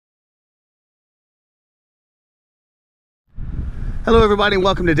Hello everybody and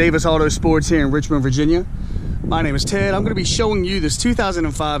welcome to Davis AutoSports here in Richmond, Virginia. My name is Ted. I'm going to be showing you this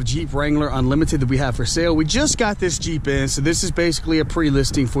 2005 Jeep Wrangler Unlimited that we have for sale. We just got this Jeep in, so this is basically a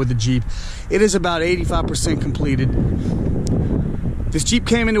pre-listing for the Jeep. It is about 85% completed. This Jeep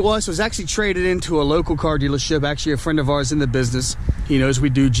came into us, it was actually traded into a local car dealership, actually a friend of ours in the business. He knows we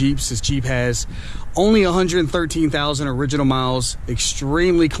do Jeeps. This Jeep has only 113,000 original miles,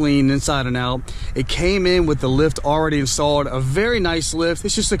 extremely clean inside and out. It came in with the lift already installed, a very nice lift.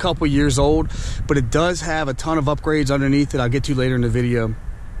 It's just a couple years old, but it does have a ton of upgrades underneath that I'll get to later in the video.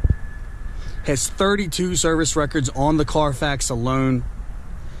 Has 32 service records on the Carfax alone.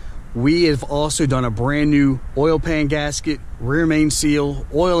 We have also done a brand new oil pan gasket, rear main seal,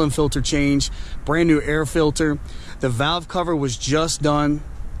 oil and filter change, brand new air filter. The valve cover was just done,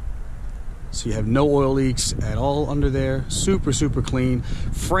 so you have no oil leaks at all under there. Super, super clean.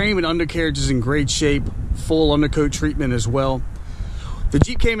 Frame and undercarriage is in great shape. Full undercoat treatment as well. The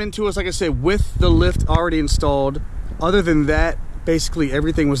Jeep came into us, like I said, with the lift already installed. Other than that, basically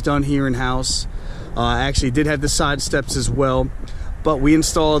everything was done here in-house. Actually did have the side steps as well. But we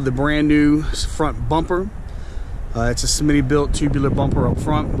installed the brand new front bumper. It's a Smitty built tubular bumper up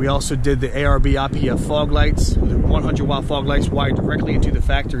front. We also did the ARB IPF fog lights, the 100 watt fog lights wired directly into the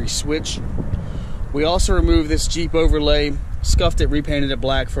factory switch. We also removed this Jeep overlay, scuffed it, repainted it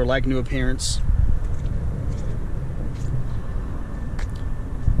black for a like new appearance.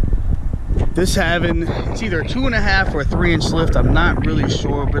 This having, it's either a 2.5 or a 3-inch lift. I'm not really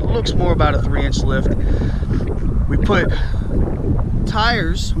sure, but it looks more about a 3-inch lift. We put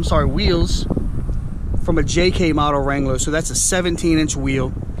wheels from a JK model Wrangler, so that's a 17-inch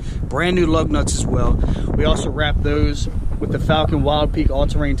wheel, brand new lug nuts as well. We also wrapped those with the Falcon Wild Peak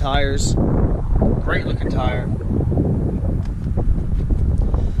all-terrain tires. Great looking tire.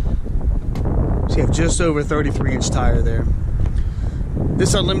 So you have just over 33-inch tire there.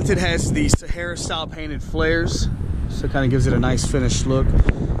 This Unlimited has the Sahara style painted flares, so it kind of gives it a nice finished look.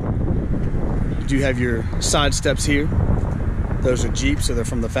 You do have your side steps here. Those are Jeep, so they're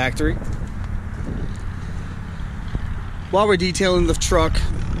from the factory. While we're detailing the truck,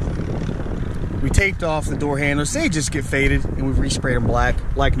 we taped off the door handles. They just get faded, and we've resprayed them black,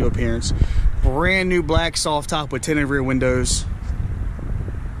 like new appearance. Brand new black soft top with tinted rear windows.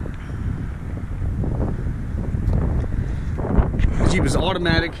 The Jeep is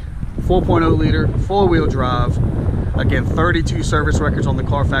automatic, 4.0 liter, 4-wheel drive. Again, 32 service records on the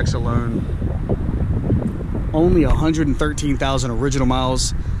Carfax alone. Only 113,000 original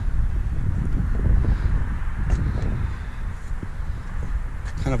miles.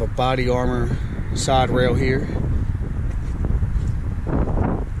 Kind of a body armor side rail here.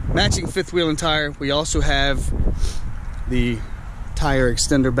 Matching fifth wheel and tire. We also have the tire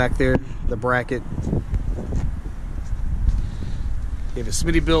extender back there, the bracket. You have a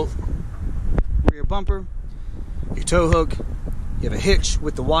Smitty built rear bumper, your tow hook, you have a hitch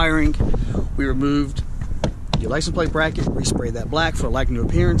with the wiring. We removed your license plate bracket, resprayed that black for a like new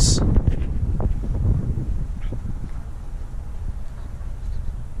appearance.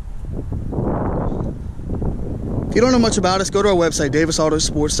 If you don't know much about us, go to our website,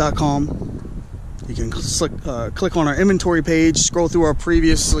 davisautosports.com. You can click on our inventory page, scroll through our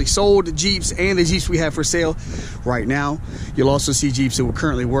previously sold Jeeps and the Jeeps we have for sale right now. You'll also see Jeeps that we're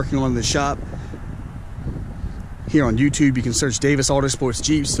currently working on in the shop. Here on YouTube, you can search Davis AutoSports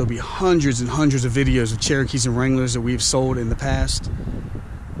Jeeps. There'll be hundreds and hundreds of videos of Cherokees and Wranglers that we've sold in the past.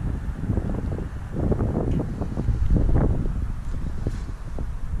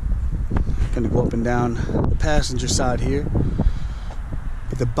 Gonna go up and down the passenger side here.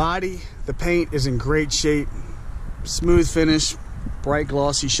 But the body, the paint is in great shape. Smooth finish, bright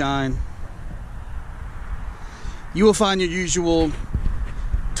glossy shine. You will find your usual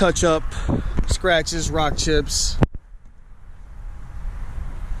touch-up, scratches, rock chips.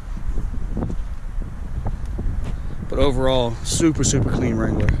 But overall, super, super clean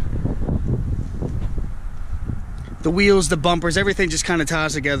Wrangler. The wheels, the bumpers, everything just kind of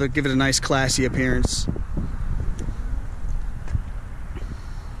ties together, give it a nice classy appearance.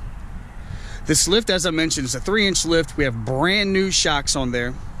 This lift, as I mentioned, is a 3-inch lift. We have brand new shocks on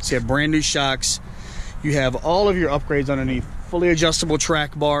there. So you have brand new shocks. You have all of your upgrades underneath. Fully adjustable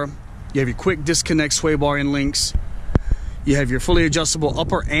track bar. You have your quick disconnect sway bar and links. You have your fully adjustable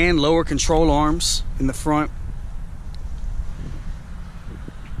upper and lower control arms in the front.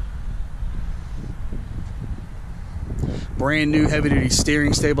 Brand new heavy-duty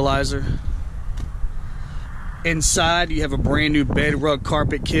steering stabilizer. Inside, you have a brand new bed rug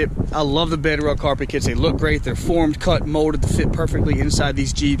carpet kit. I love the bed rug carpet kits. They look great. They're formed, cut, molded to fit perfectly inside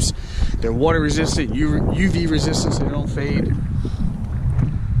these Jeeps. They're water resistant, UV resistant, so they don't fade.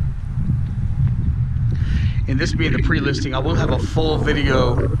 And this being the pre-listing, I will have a full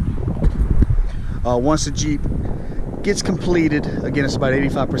video once the Jeep gets completed. Again, it's about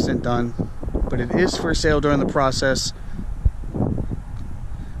 85% done, but it is for sale during the process.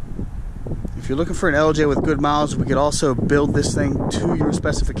 If you're looking for an LJ with good miles, we could also build this thing to your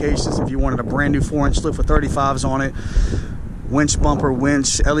specifications. If you wanted a brand new 4-inch lift with 35s on it, winch bumper,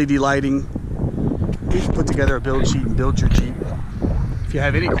 winch, LED lighting, you can put together a build sheet and build your Jeep. If you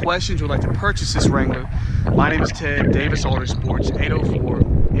have any questions or would like to purchase this Wrangler, my name is Ted, Davis AutoSports.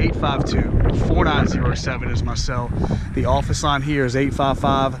 804-852-4907 is my cell. The office line here is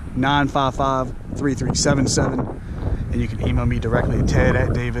 855-955-3377. And you can email me directly at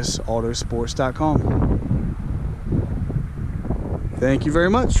ted@davisautosports.com. Thank you very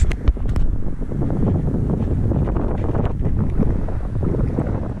much.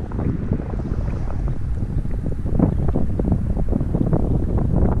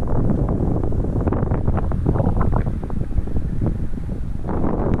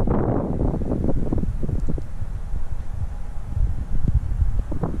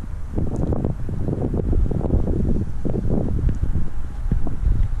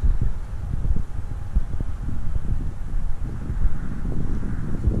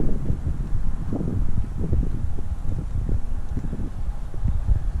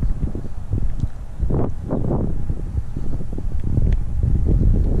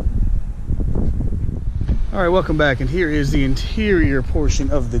 All right, welcome back, and here is the interior portion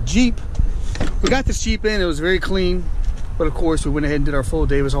of the Jeep. We got this Jeep in, it was very clean, but of course we went ahead and did our full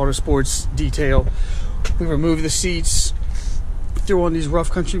Davis Autosports detail. We removed the seats, threw on these rough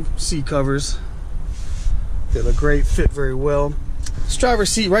country seat covers. They look great, fit very well. This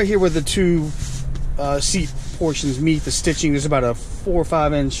driver's seat right here where the two seat portions meet, the stitching, there's about a 4 or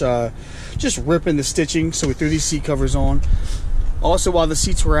 5 inch just rip in the stitching, so we threw these seat covers on. Also, while the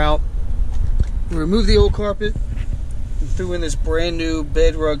seats were out, we removed the old carpet and threw in this brand new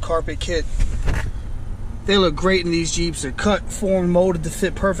bed rug carpet kit. They look great in these Jeeps. They're cut, formed, molded to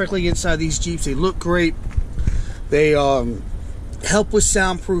fit perfectly inside these Jeeps. They look great. They help with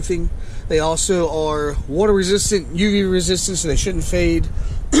soundproofing. They also are water resistant, UV resistant, so they shouldn't fade.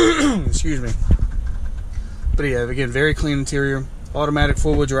 Excuse me. But yeah, again, very clean interior. Automatic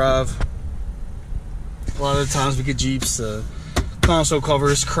 4-wheel drive. A lot of the times we get Jeeps, console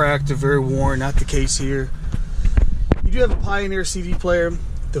covers cracked, they're very worn. Not the case here. You do have a Pioneer CD player.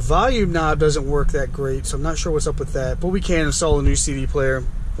 The volume knob doesn't work that great, so I'm not sure what's up with that, but we can install a new CD player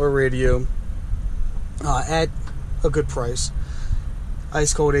or radio at a good price.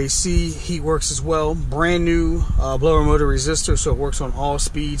 Ice cold AC, heat works as well. Brand new blower motor resistor, so it works on all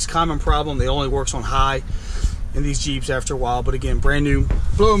speeds. Common problem, they only works on high in these Jeeps after a while, but again, brand new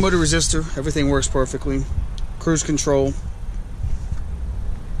blower motor resistor. Everything works perfectly. Cruise control.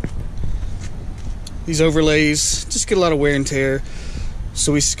 These overlays just get a lot of wear and tear,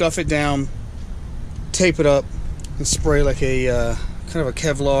 so we scuff it down, tape it up, and spray like a kind of a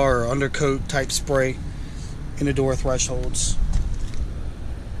Kevlar or undercoat type spray in the door thresholds.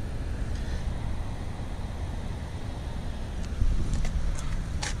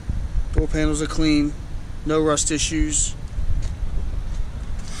 Door panels are clean, no rust issues.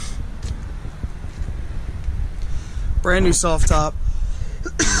 Brand new soft top.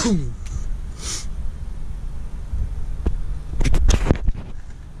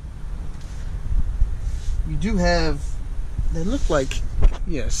 You do have, they look like,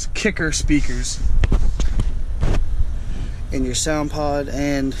 yes, kicker speakers in your sound pod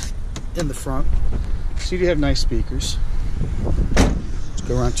and in the front. So you do have nice speakers. Let's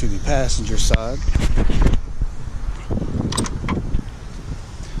go around to the passenger side.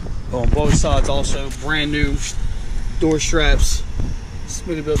 On both sides also brand new door straps,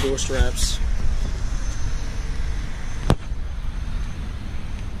 Smittybilt door straps.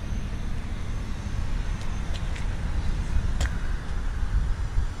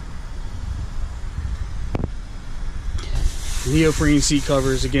 Neoprene seat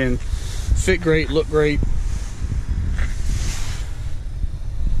covers, again, fit great, look great.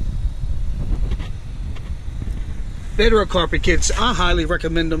 Bed rug carpet kits, I highly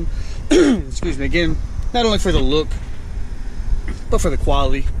recommend them. Excuse me, again, not only for the look, but for the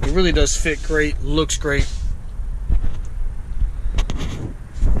quality. It really does fit great, looks great.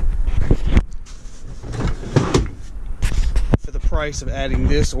 For the price of adding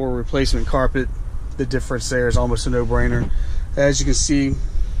this or replacement carpet, the difference there is almost a no-brainer. As you can see,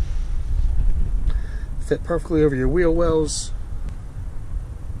 Fit perfectly over your wheel wells.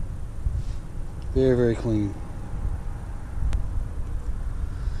 Very, very clean.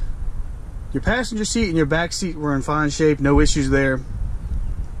 Your passenger seat and your back seat were in fine shape. No issues there.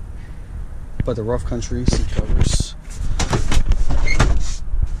 But the rough country seat covers.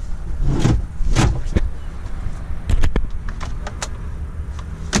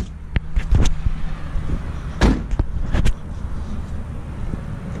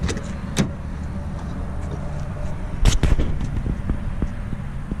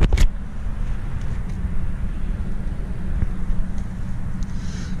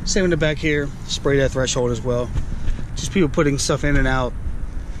 Same in the back here, spray that threshold as well. Just people putting stuff in and out,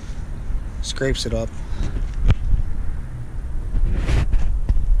 scrapes it up.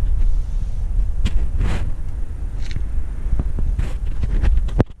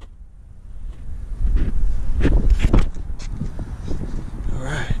 All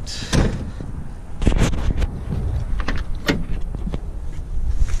right.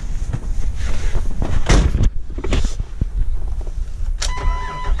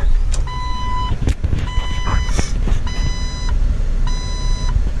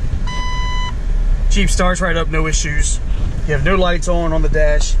 Jeep starts right up, no issues. You have no lights on the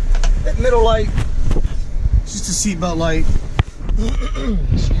dash. That middle light, just a seatbelt light.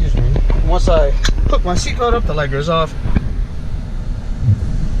 Excuse me. Once I hook my seatbelt up, the light goes off.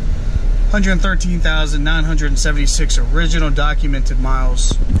 113,976 original documented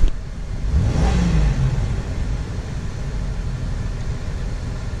miles.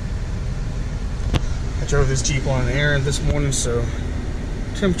 I drove this Jeep on an errand this morning, so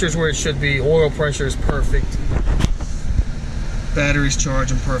temperature's where it should be. Oil pressure is perfect. Battery's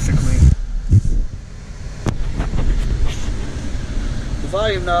charging perfectly. The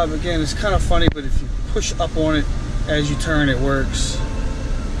volume knob, again, is kind of funny, but if you push up on it as you turn, it works.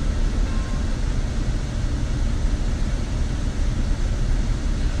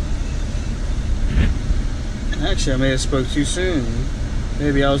 Actually, I may have spoke too soon.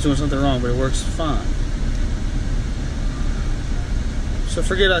 Maybe I was doing something wrong, but it works fine. So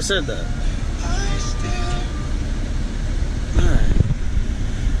forget I said that. Alright.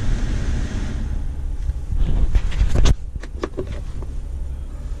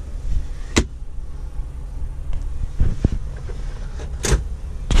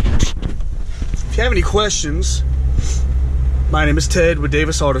 If you have any questions, my name is Ted with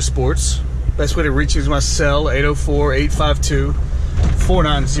Davis Autosports. Best way to reach me is my cell,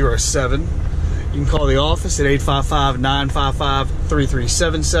 804-852-4907. You can call the office at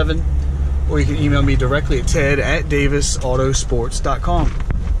 855-955-3377, or you can email me directly at ted@davisautosports.com.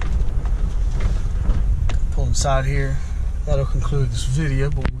 Pull inside here. That'll conclude this video,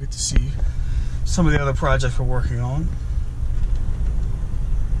 but we'll get to see some of the other projects we're working on.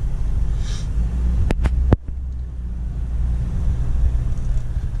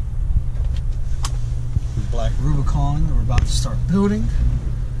 Black Rubicon that we're about to start building.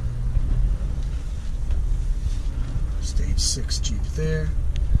 Stage 6 Jeep there.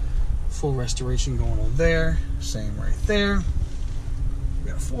 Full restoration going on there. Same right there. We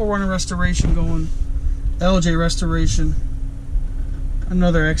got a 4Runner restoration going. LJ restoration.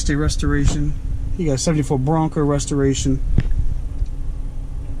 Another XJ restoration. You got a 74 Bronco restoration.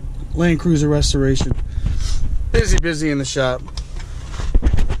 Land Cruiser restoration. Busy in the shop.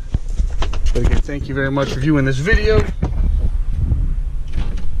 But again, thank you very much for viewing this video.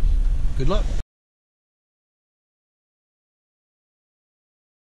 Good luck.